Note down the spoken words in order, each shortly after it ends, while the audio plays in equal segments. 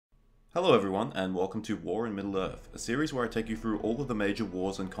Hello everyone, and welcome to War in Middle-earth, a series where I take you through all of the major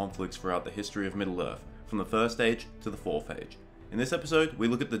wars and conflicts throughout the history of Middle-earth, from the First Age to the Fourth Age. In this episode, we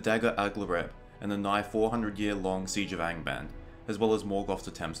look at the Dagor Aglareb and the nigh 400-year-long Siege of Angband, as well as Morgoth's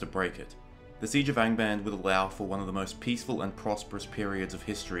attempts to break it. The Siege of Angband would allow for one of the most peaceful and prosperous periods of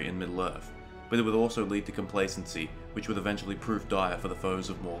history in Middle-earth, but it would also lead to complacency, which would eventually prove dire for the foes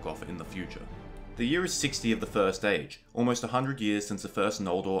of Morgoth in the future. The year is 60 of the First Age, almost 100 years since the first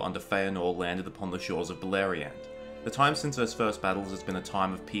Noldor under Feanor landed upon the shores of Beleriand. The time since those first battles has been a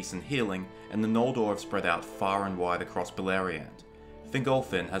time of peace and healing, and the Noldor have spread out far and wide across Beleriand.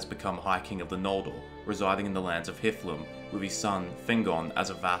 Fingolfin has become High King of the Noldor, residing in the lands of Hithlum, with his son Fingon as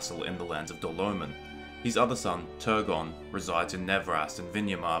a vassal in the lands of Dolomin. His other son, Turgon, resides in Nevrast and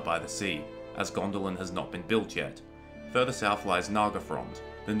Vinyamar by the sea, as Gondolin has not been built yet. Further south lies Nargothrond,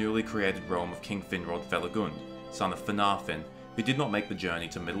 the newly created realm of King Finrod Felagund, son of Finarfin, who did not make the journey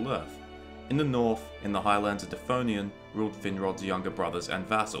to Middle-earth. In the north, in the highlands of Defonian, ruled Finrod's younger brothers and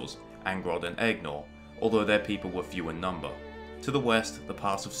vassals, Angrod and Aegnor, although their people were few in number. To the west, the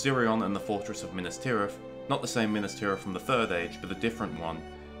pass of Sirion and the fortress of Minas Tirith, not the same Minas Tirith from the Third Age, but a different one,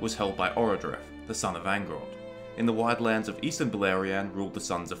 was held by Orodreth, the son of Angrod. In the wide lands of eastern Beleriand ruled the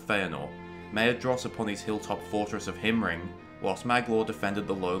sons of Feanor, Maedhros upon his hilltop fortress of Himring, whilst Maglor defended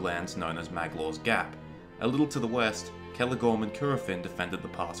the lowlands known as Maglor's Gap. A little to the west, Celegorm and Curufin defended the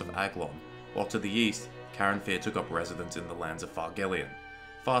pass of Aglon, while to the east, Caranfir took up residence in the lands of Fargelion.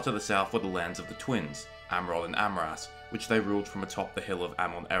 Far to the south were the lands of the twins, Amrod and Amras, which they ruled from atop the hill of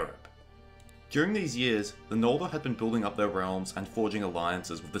Amon Ereb. During these years, the Noldor had been building up their realms and forging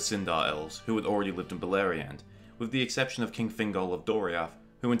alliances with the Sindar Elves, who had already lived in Beleriand, with the exception of King Fingol of Doriath,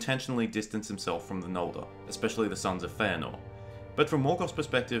 who intentionally distanced himself from the Noldor, especially the sons of Feanor. But from Morgoth's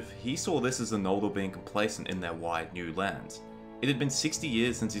perspective, he saw this as the Noldor being complacent in their wide new lands. It had been 60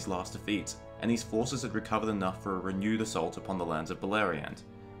 years since his last defeats, and his forces had recovered enough for a renewed assault upon the lands of Beleriand.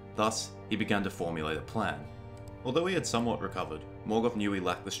 Thus, he began to formulate a plan. Although he had somewhat recovered, Morgoth knew he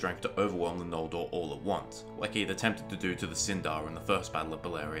lacked the strength to overwhelm the Noldor all at once, like he had attempted to do to the Sindar in the first battle of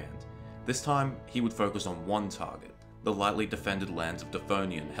Beleriand. This time, he would focus on one target, the lightly defended lands of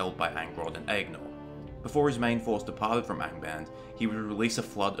Defonian held by Angrod and Aegnor. Before his main force departed from Angband, he would release a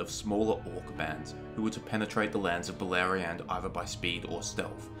flood of smaller orc bands who were to penetrate the lands of Beleriand either by speed or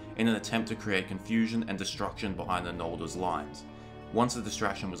stealth, in an attempt to create confusion and destruction behind the Noldor's lines. Once the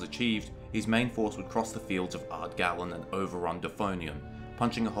distraction was achieved, his main force would cross the fields of Ardgallen and overrun Defonian,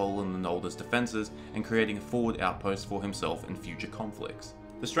 punching a hole in the Noldor's defences and creating a forward outpost for himself in future conflicts.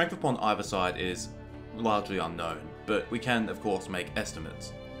 The strength upon either side is largely unknown, but we can of course make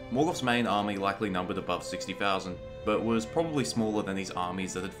estimates. Morgoth's main army likely numbered above 60,000, but was probably smaller than his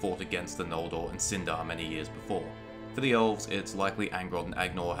armies that had fought against the Noldor and Sindar many years before. For the Elves, it's likely Angrod and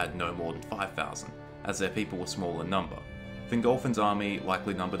Aegnor had no more than 5,000, as their people were small in number. Fingolfin's army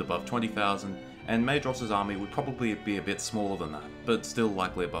likely numbered above 20,000, and Maedhros' army would probably be a bit smaller than that, but still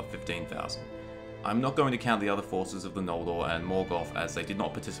likely above 15,000. I'm not going to count the other forces of the Noldor and Morgoth as they did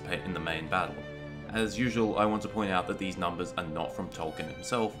not participate in the main battle. As usual, I want to point out that these numbers are not from Tolkien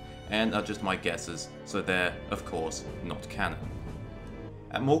himself, and are just my guesses, so they're, of course, not canon.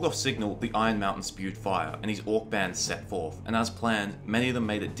 At Morgoth's signal, the Iron Mountain spewed fire, and his orc bands set forth, and as planned, many of them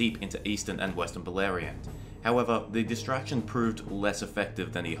made it deep into eastern and western Beleriand. However, the distraction proved less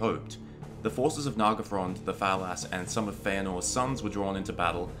effective than he hoped. The forces of Nargothrond, the Falas, and some of Feanor's sons were drawn into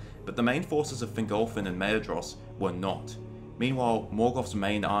battle, but the main forces of Fingolfin and Maedhros were not. Meanwhile, Morgoth's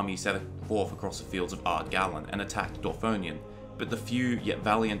main army set forth across the fields of Ardgallen and attacked Dorthonion, but the few yet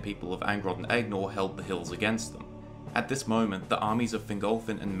valiant people of Angrod and Aegnor held the hills against them. At this moment, the armies of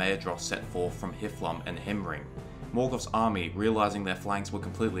Fingolfin and Maedhros set forth from Hithlum and Himring. Morgoth's army, realizing their flanks were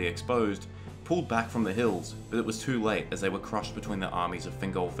completely exposed, pulled back from the hills, but it was too late as they were crushed between the armies of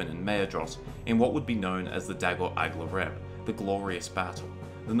Fingolfin and Maedhros in what would be known as the Dagor Aglareb, the Glorious Battle.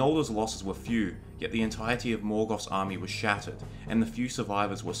 The Noldor's losses were few, yet the entirety of Morgoth's army was shattered, and the few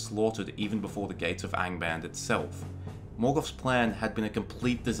survivors were slaughtered even before the gates of Angband itself. Morgoth's plan had been a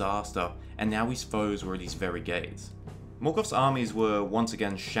complete disaster, and now his foes were at his very gates. Morgoth's armies were once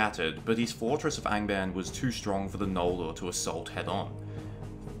again shattered, but his fortress of Angband was too strong for the Noldor to assault head-on.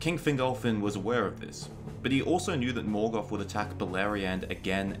 King Fingolfin was aware of this, but he also knew that Morgoth would attack Beleriand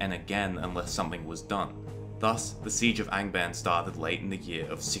again and again unless something was done. Thus, the Siege of Angband started late in the year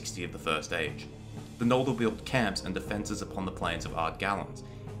of 60 of the First Age. The Noldor built camps and defences upon the plains of Ardgallen,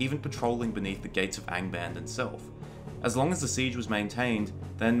 even patrolling beneath the gates of Angband itself. As long as the siege was maintained,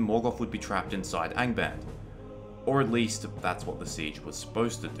 then Morgoth would be trapped inside Angband. Or at least, that's what the siege was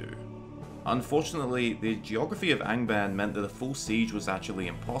supposed to do. Unfortunately, the geography of Angband meant that a full siege was actually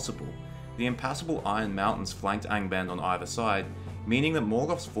impossible. The impassable Iron Mountains flanked Angband on either side, meaning that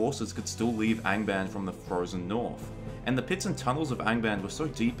Morgoth's forces could still leave Angband from the frozen north. And the pits and tunnels of Angband were so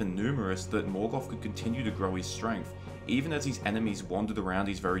deep and numerous that Morgoth could continue to grow his strength, even as his enemies wandered around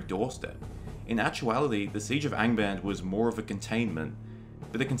his very doorstep. In actuality, the Siege of Angband was more of a containment,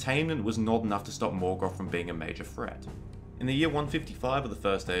 but the containment was not enough to stop Morgoth from being a major threat. In the year 155 of the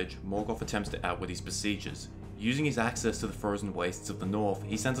First Age, Morgoth attempts to outwit his besiegers. Using his access to the frozen wastes of the north,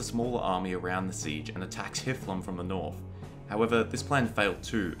 he sends a smaller army around the siege and attacks Hithlum from the north. However, this plan failed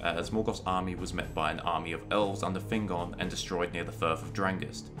too, as Morgoth's army was met by an army of Elves under Fingon and destroyed near the Firth of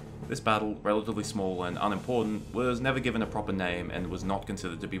Drangist. This battle, relatively small and unimportant, was never given a proper name and was not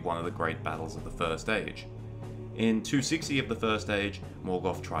considered to be one of the great battles of the First Age. In 260 of the First Age,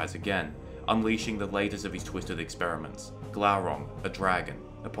 Morgoth tries again, unleashing the latest of his twisted experiments, Glaurung, a dragon,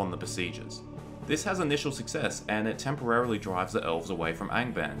 upon the besiegers. This has initial success, and it temporarily drives the Elves away from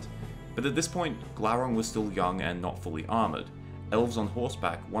Angband. But at this point, Glaurung was still young and not fully armoured. Elves on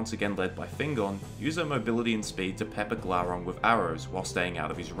horseback, once again led by Fingon, use their mobility and speed to pepper Glaurung with arrows while staying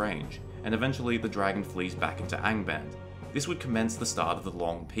out of his range, and eventually the dragon flees back into Angband. This would commence the start of the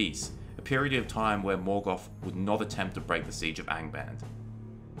Long Peace, a period of time where Morgoth would not attempt to break the siege of Angband.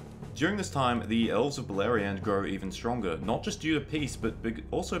 During this time, the Elves of Beleriand grow even stronger, not just due to peace, but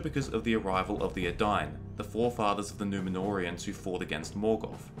also because of the arrival of the Edain, the forefathers of the Númenóreans who fought against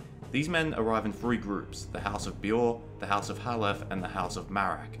Morgoth. These men arrive in three groups, the House of Beor, the House of Halef, and the House of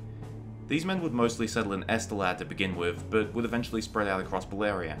Marak. These men would mostly settle in Estelad to begin with, but would eventually spread out across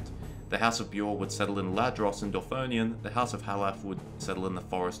Beleriand. The House of Beor would settle in Ladros and Dorthonion, the House of Halef would settle in the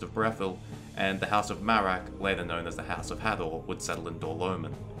Forest of Brethil, and the House of Marak, later known as the House of Hador, would settle in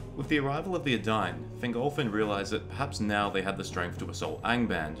Dorloman. With the arrival of the Edain, Fingolfin realised that perhaps now they had the strength to assault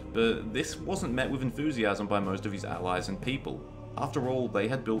Angband, but this wasn't met with enthusiasm by most of his allies and people. After all, they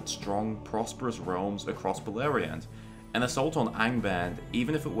had built strong, prosperous realms across Beleriand. An assault on Angband,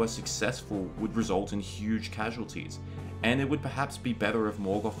 even if it were successful, would result in huge casualties, and it would perhaps be better if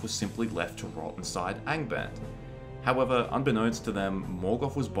Morgoth was simply left to rot inside Angband. However, unbeknownst to them,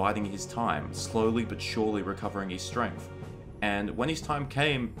 Morgoth was biding his time, slowly but surely recovering his strength. And when his time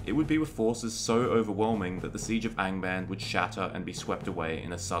came, it would be with forces so overwhelming that the Siege of Angband would shatter and be swept away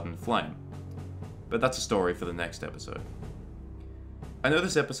in a sudden flame. But that's a story for the next episode. I know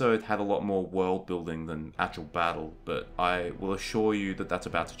this episode had a lot more world building than actual battle, but I will assure you that that's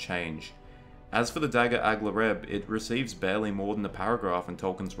about to change. As for the Dagor Aglareb, it receives barely more than a paragraph in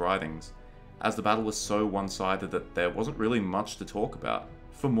Tolkien's writings, as the battle was so one-sided that there wasn't really much to talk about.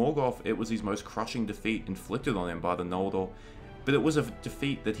 For Morgoth, it was his most crushing defeat inflicted on him by the Noldor, but it was a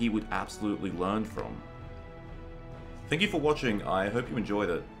defeat that he would absolutely learn from. Thank you for watching, I hope you enjoyed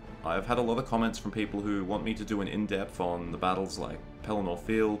it. I've had a lot of comments from people who want me to do an in-depth on the battles like Pelennor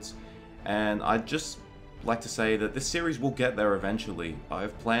Fields, and I'd just like to say that this series will get there eventually.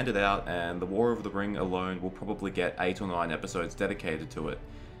 I've planned it out, and The War of the Ring alone will probably get 8 or 9 episodes dedicated to it.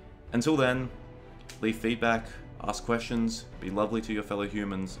 Until then, leave feedback, ask questions, be lovely to your fellow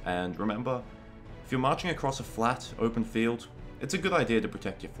humans, and remember, if you're marching across a flat, open field, it's a good idea to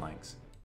protect your flanks.